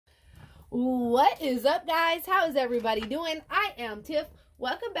What is up, guys? How is everybody doing? I am Tiff.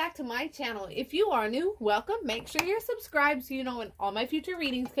 Welcome back to my channel. If you are new, welcome. Make sure you're subscribed so you know when all my future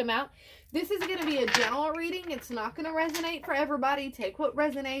readings come out. This is going to be a general reading. It's not going to resonate for everybody. Take what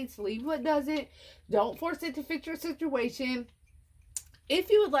resonates, leave what doesn't. Don't force it to fit your situation. If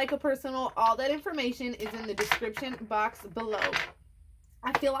you would like a personal, all that information is in the description box below.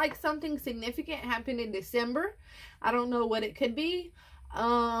 I feel like something significant happened in December. I don't know what it could be.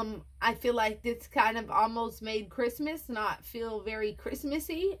 I feel like this kind of almost made Christmas not feel very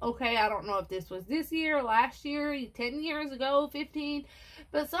Christmassy. Okay, I don't know if this was this year, last year, 10 years ago, 15,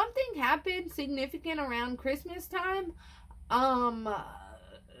 but something happened significant around Christmas time,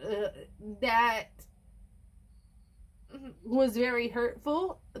 that was very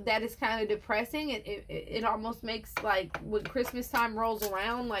hurtful. That is kind of depressing. It almost makes, like, when Christmas time rolls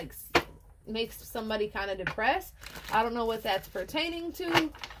around, like, makes somebody kind of depressed. I don't know what that's pertaining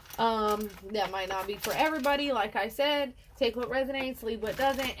to. That might not be for everybody. Like I said, take what resonates, leave what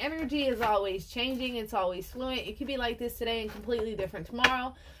doesn't. Energy is always changing. It's always fluent. It could be like this today and completely different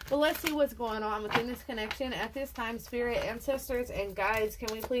tomorrow. But let's see what's going on within this connection at this time. Spirit, ancestors, and guides,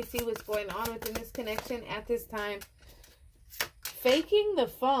 can we please see what's going on within this connection at this time? Faking the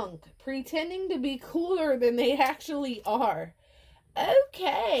funk, pretending to be cooler than they actually are.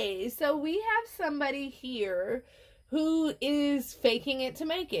 Okay, so we have somebody here who is faking it to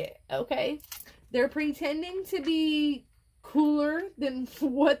make it, okay? They're pretending to be cooler than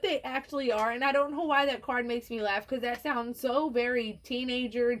what they actually are, and I don't know why that card makes me laugh, because that sounds so very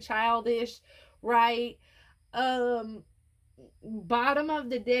teenager, childish, right? Bottom of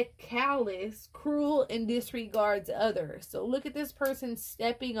the deck, callous, cruel, and disregards others. So look at this person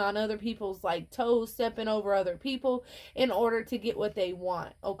stepping on other people's, like, toes, stepping over other people in order to get what they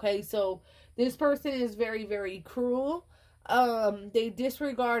want. Okay, so this person is very, very cruel. They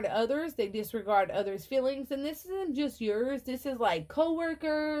disregard others. They disregard others' feelings. And this isn't just yours. This is like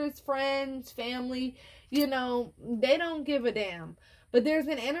coworkers, friends, family. You know, they don't give a damn. But there's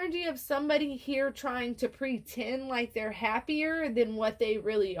an energy of somebody here trying to pretend like they're happier than what they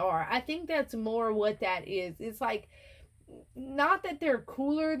really are. I think that's more what that is. It's like, not that they're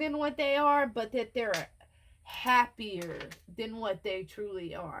cooler than what they are, but that they're happier than what they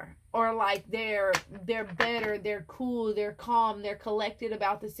truly are. Or like they're better, they're cool, they're calm, they're collected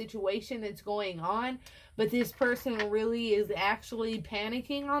about the situation that's going on. But this person really is actually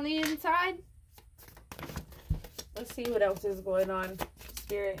panicking on the inside. Let's see what else is going on.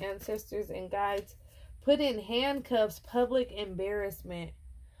 Spirit, ancestors, and guides. Put in handcuffs, public embarrassment.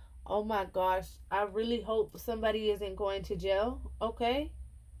 Oh my gosh. I really hope somebody isn't going to jail. Okay.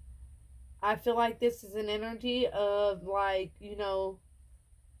 I feel like this is an energy of, like, you know,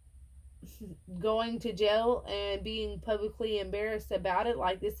 going to jail and being publicly embarrassed about it.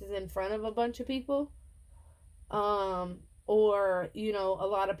 Like this is in front of a bunch of people. Or, you know, a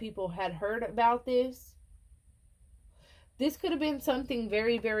lot of people had heard about this. This could have been something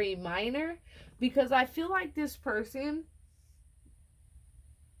very, very minor, because I feel like this person,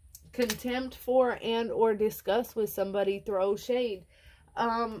 contempt for and or disgust with somebody, throws shade.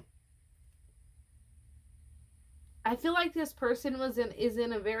 I feel like this person is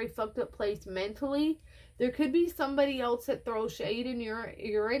in a very fucked up place mentally. There could be somebody else that throws shade in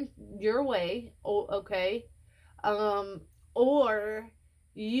your way, okay? Or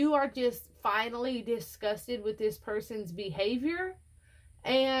you are just finally disgusted with this person's behavior,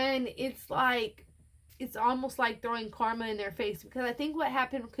 and it's like, it's almost like throwing karma in their face, because I think what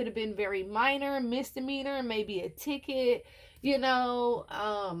happened could have been very minor, misdemeanor, maybe a ticket, you know,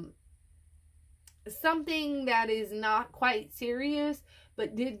 something that is not quite serious,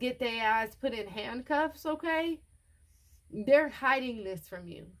 but did get their ass put in handcuffs, okay? They're hiding this from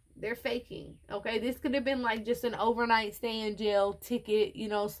you. They're faking, okay? This could have been like just an overnight stay in jail, ticket, you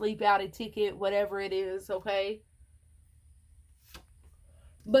know, sleep out a ticket, whatever it is, okay?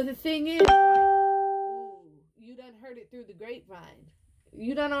 But the thing is, like, ooh, you done heard it through the grapevine.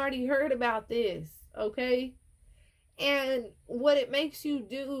 You done already heard about this, okay? And what it makes you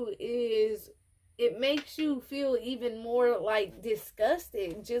do is, it makes you feel even more, like,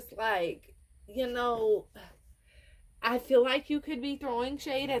 disgusted. Just like, you know, I feel like you could be throwing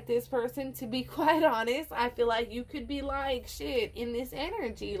shade at this person, to be quite honest. I feel like you could be like, shit, in this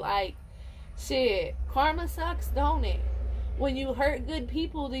energy, like, shit, karma sucks, don't it? When you hurt good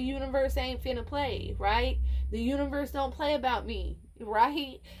people, the universe ain't finna play, right? The universe don't play about me,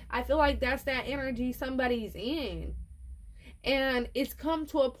 right? I feel like that's that energy somebody's in. And it's come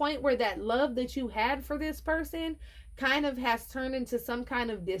to a point where that love that you had for this person kind of has turned into some kind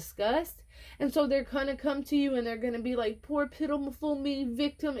of disgust. And so they're going to come to you and they're going to be like, poor pitiful me,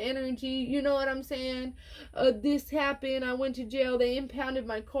 victim energy. You know what I'm saying? This happened. I went to jail. They impounded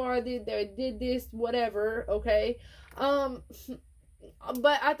my car. They did this, whatever. Okay.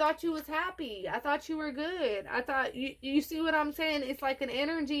 But I thought you was happy. I thought you were good. I thought, you see what I'm saying? It's like an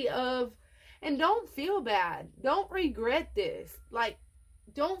energy of, and don't feel bad. Don't regret this. Like,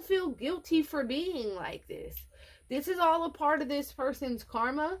 don't feel guilty for being like this. This is all a part of this person's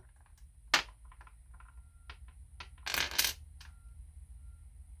karma.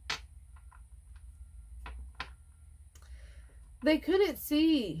 They couldn't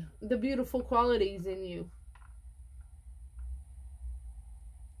see the beautiful qualities in you.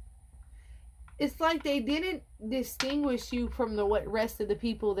 It's like they didn't distinguish you from the rest of the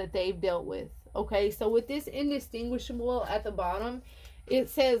people that they've dealt with. Okay, so with this indistinguishable at the bottom, it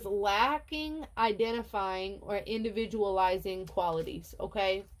says lacking identifying or individualizing qualities.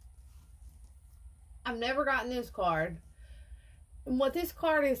 Okay, I've never gotten this card. And what this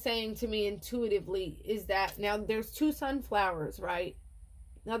card is saying to me intuitively is that now there's two sunflowers, right?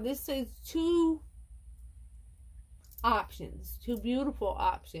 Now this is two options, two beautiful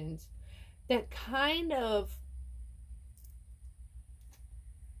options that kind of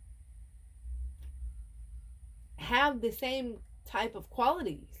have the same type of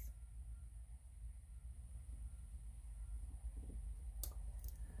qualities.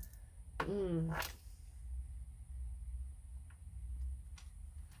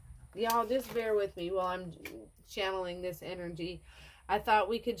 Y'all, just bear with me while I'm channeling this energy. I thought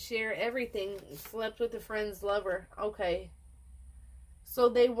we could share everything. Slept with a friend's lover. Okay. So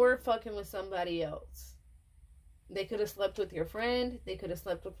they were fucking with somebody else. They could have slept with your friend. They could have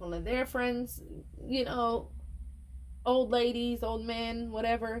slept with one of their friends. You know, old ladies, old men,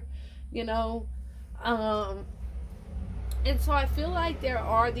 whatever. You know. And so I feel like there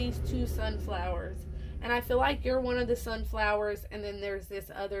are these two sunflowers. And I feel like you're one of the sunflowers. And then there's this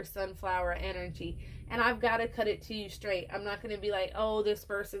other sunflower energy. And I've got to cut it to you straight. I'm not going to be like, oh, this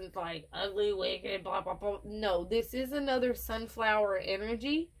person's like ugly, wicked, blah, blah, blah. No, this is another sunflower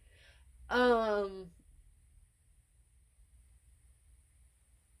energy. And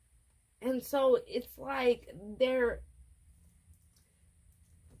so it's like they're,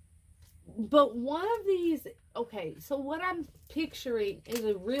 but one of these, okay, so what I'm picturing is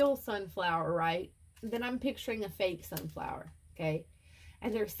a real sunflower, right? Then I'm picturing a fake sunflower, okay?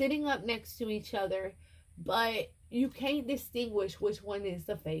 And they're sitting up next to each other, but you can't distinguish which one is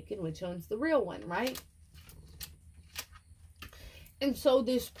the fake and which one's the real one, right? And so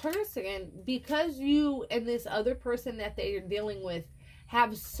this person, because you and this other person that they are dealing with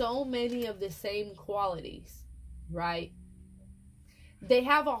have so many of the same qualities, right? They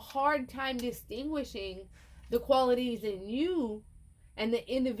have a hard time distinguishing the qualities in you and the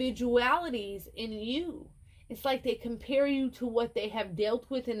individualities in you. It's like they compare you to what they have dealt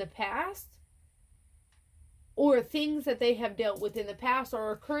with in the past, or things that they have dealt with in the past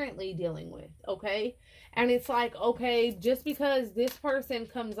or are currently dealing with, okay? And it's like, okay, just because this person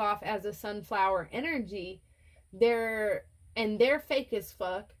comes off as a sunflower energy, they're fake as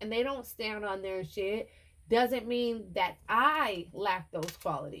fuck and they don't stand on their shit, doesn't mean that I lack those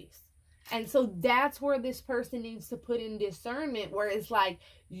qualities. And so that's where this person needs to put in discernment, where it's like,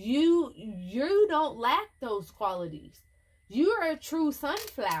 you don't lack those qualities. You're a true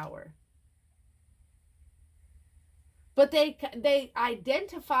sunflower. But they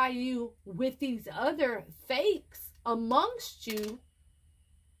identify you with these other fakes amongst you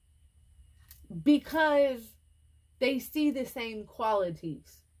because they see the same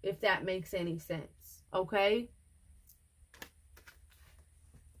qualities, if that makes any sense. Okay?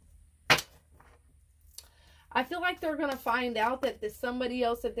 I feel like they're going to find out that somebody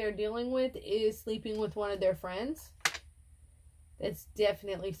else that they're dealing with is sleeping with one of their friends. That's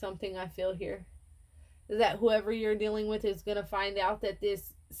definitely something I feel here. That whoever you're dealing with is going to find out that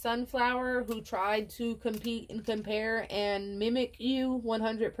this sunflower who tried to compete and compare and mimic you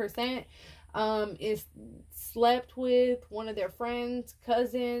 100% is slept with one of their friends,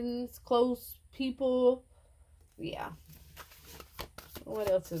 cousins, close people. Yeah. What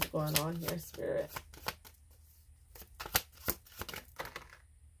else is going on here, Spirit?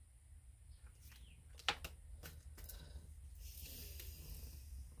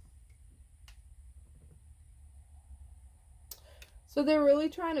 So they're really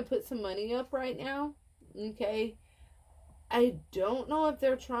trying to put some money up right now. Okay. I don't know if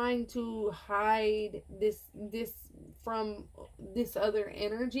they're trying to hide this from this other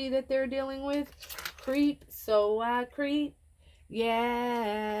energy that they're dealing with. Creep. So creep.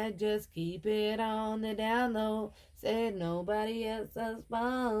 Yeah, just keep it on the down low. Said nobody else is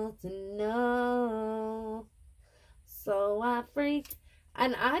supposed to know. So I freak.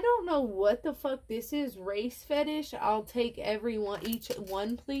 And I don't know what the fuck this is. Race fetish. I'll take each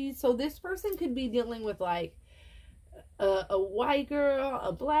one, please. So this person could be dealing with like a white girl,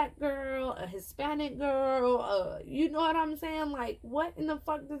 a black girl, a Hispanic girl, you know what I'm saying? Like, what in the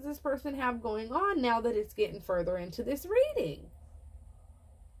fuck does this person have going on now that it's getting further into this reading?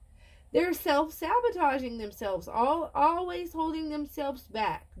 They're self-sabotaging themselves, always holding themselves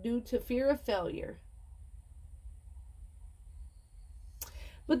back due to fear of failure.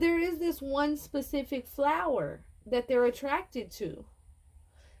 But there is this one specific flower that they're attracted to.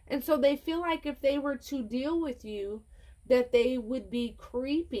 And so they feel like if they were to deal with you, that they would be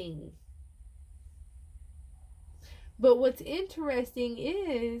creeping. But what's interesting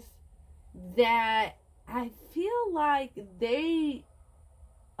is that I feel like they...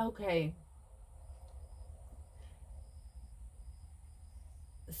 Okay.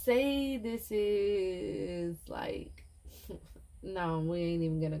 Say this is like... No, we ain't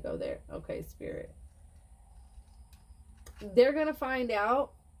even gonna go there. Okay, Spirit. They're gonna find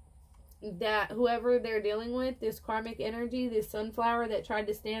out that whoever they're dealing with, this karmic energy, this sunflower that tried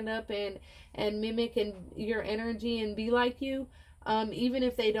to stand up and mimic your energy and be like you, even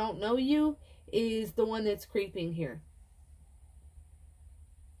if they don't know you, is the one that's creeping here.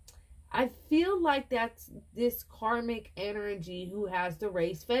 I feel like that's this karmic energy who has the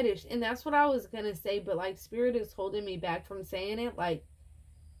race fetish. And that's what I was going to say. But like Spirit is holding me back from saying it. Like,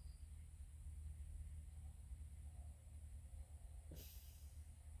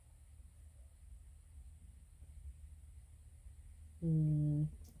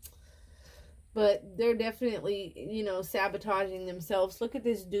 but they're definitely, you know, sabotaging themselves. Look at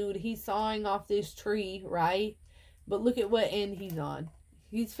this dude. He's sawing off this tree, right? But look at what end he's on.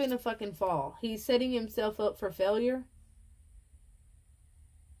 He's finna fucking fall. He's setting himself up for failure.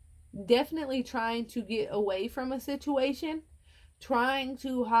 Definitely trying to get away from a situation. Trying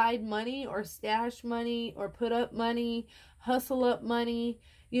to hide money or stash money or put up money, hustle up money,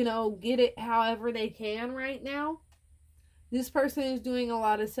 you know, get it however they can right now. This person is doing a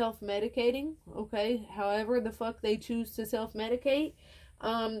lot of self-medicating, okay? However the fuck they choose to self-medicate,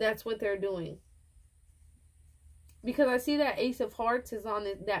 that's what they're doing. Because I see that Ace of Hearts is on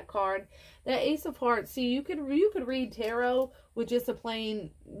that card. That Ace of Hearts, see, you could read tarot with just a plain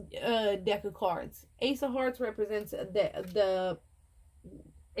deck of cards. Ace of Hearts represents the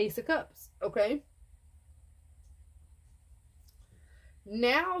Ace of Cups, okay?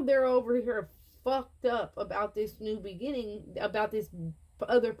 Now they're over here fucked up about this new beginning, about this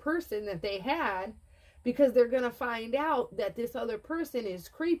other person that they had, because they're going to find out that this other person is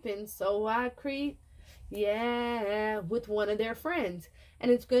creeping. So I creep. Yeah, with one of their friends.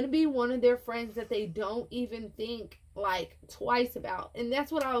 And it's going to be one of their friends that they don't even think, like, twice about. And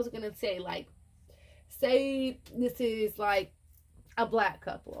that's what I was going to say. Like, say this is, like, a black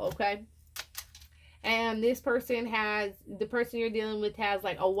couple, okay? And this person has, the person you're dealing with has,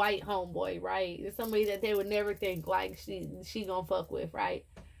 like, a white homeboy, right? It's somebody that they would never think, like, she gonna fuck with, right?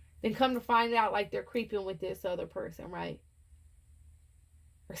 Then come to find out, like, they're creeping with this other person, right?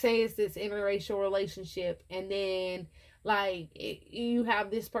 Or say it's this interracial relationship, and then, like, you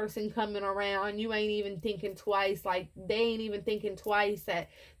have this person coming around, you ain't even thinking twice, like, they ain't even thinking twice that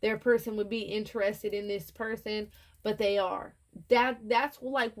their person would be interested in this person, but they are. That's,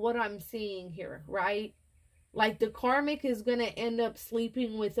 like, what I'm seeing here, right? Like, the karmic is going to end up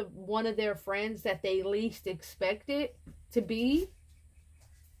sleeping with one of their friends that they least expect it to be.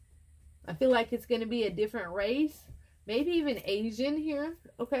 I feel like it's going to be a different race. Maybe even Asian here,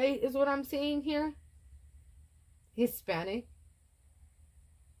 okay, is what I'm seeing here. Hispanic.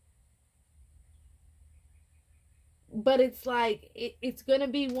 But it's like, it's going to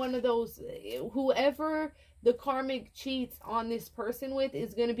be one of those, whoever the karmic cheats on this person with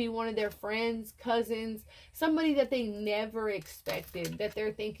is going to be one of their friends, cousins, somebody that they never expected, that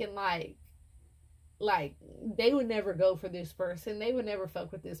they're thinking like they would never go for this person. They would never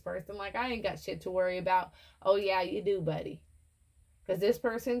fuck with this person. Like, I ain't got shit to worry about. Oh, yeah, you do, buddy. Because this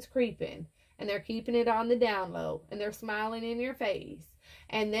person's creeping. And they're keeping it on the down low. And they're smiling in your face.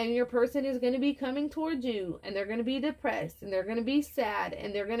 And then your person is going to be coming towards you. And they're going to be depressed. And they're going to be sad.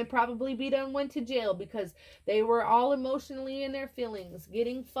 And they're going to probably be done went to jail. Because they were all emotionally in their feelings.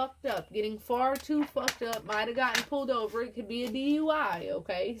 Getting fucked up. Getting far too fucked up. Might have gotten pulled over. It could be a DUI.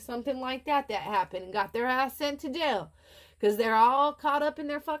 Okay? Something like that happened. And got their ass sent to jail. Because they're all caught up in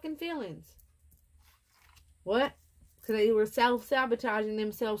their fucking feelings. What? Because they were self-sabotaging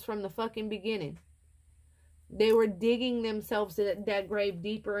themselves from the fucking beginning. They were digging themselves that grave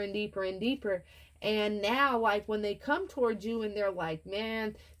deeper and deeper and deeper. And now, like, when they come towards you and they're like,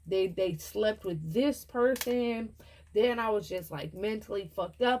 man, they slept with this person. Then I was just, like, mentally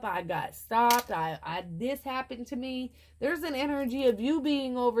fucked up. I got stopped. This happened to me. There's an energy of you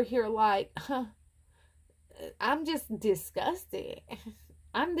being over here like, I'm just disgusted.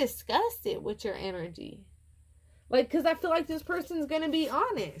 I'm disgusted with your energy. Like, because I feel like this person's going to be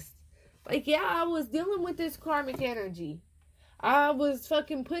honest. Like, yeah, I was dealing with this karmic energy. I was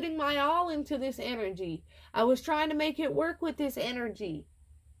fucking putting my all into this energy. I was trying to make it work with this energy.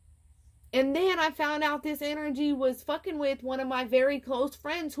 And then I found out this energy was fucking with one of my very close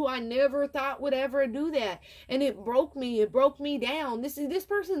friends who I never thought would ever do that. And it broke me. It broke me down. This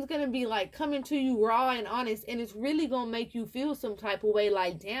person's going to be like coming to you raw and honest. And it's really going to make you feel some type of way.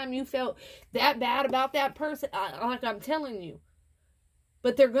 Like, damn, you felt that bad about that person. Like I'm telling you.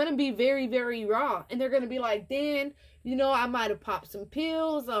 But they're going to be very, very raw. And they're going to be like, then, you know, I might have popped some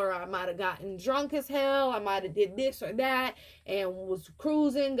pills, or I might have gotten drunk as hell. I might have did this or that and was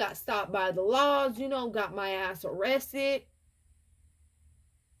cruising, got stopped by the laws, you know, got my ass arrested.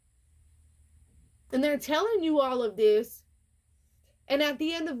 And they're telling you all of this. And at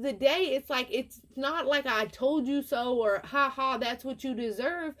the end of the day, it's like, it's not like I told you so, or haha, that's what you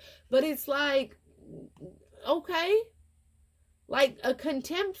deserve. But it's like, okay. Like a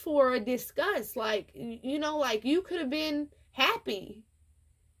contempt for a disgust. Like, you know, like you could have been happy.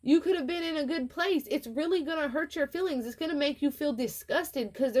 You could have been in a good place. It's really going to hurt your feelings. It's going to make you feel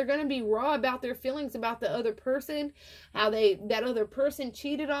disgusted because they're going to be raw about their feelings about the other person. How that other person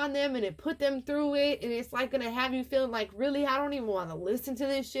cheated on them and it put them through it. And it's like going to have you feeling like, really, I don't even want to listen to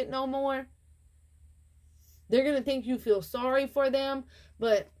this shit no more. They're going to think you feel sorry for them.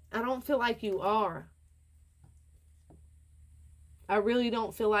 But I don't feel like you are. I really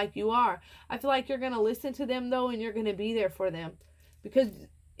don't feel like you are. I feel like you're going to listen to them, though, and you're going to be there for them. Because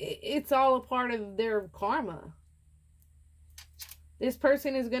it's all a part of their karma. This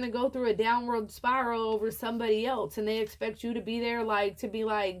person is going to go through a downward spiral over somebody else. And they expect you to be there, like, to be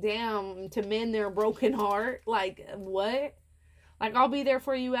like, damn, to mend their broken heart. Like, what? Like, I'll be there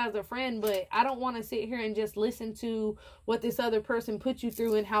for you as a friend, but I don't want to sit here and just listen to what this other person put you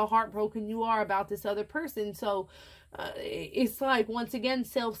through and how heartbroken you are about this other person. So, it's like, once again,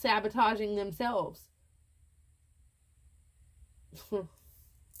 self-sabotaging themselves.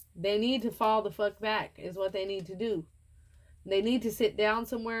 They need to fall the fuck back is what they need to do. They need to sit down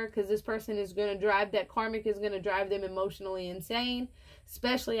somewhere because this person is going to drive, that karmic is going to drive them emotionally insane.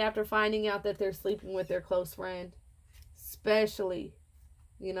 Especially after finding out that they're sleeping with their close friend. Especially.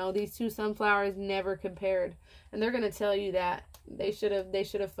 You know, these two sunflowers never compared. And they're going to tell you that. They should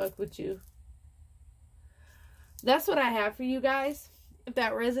have fucked with you. That's what I have for you guys. If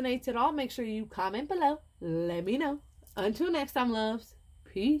that resonates at all, make sure you comment below. Let me know. Until next time, loves.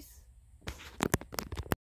 Peace.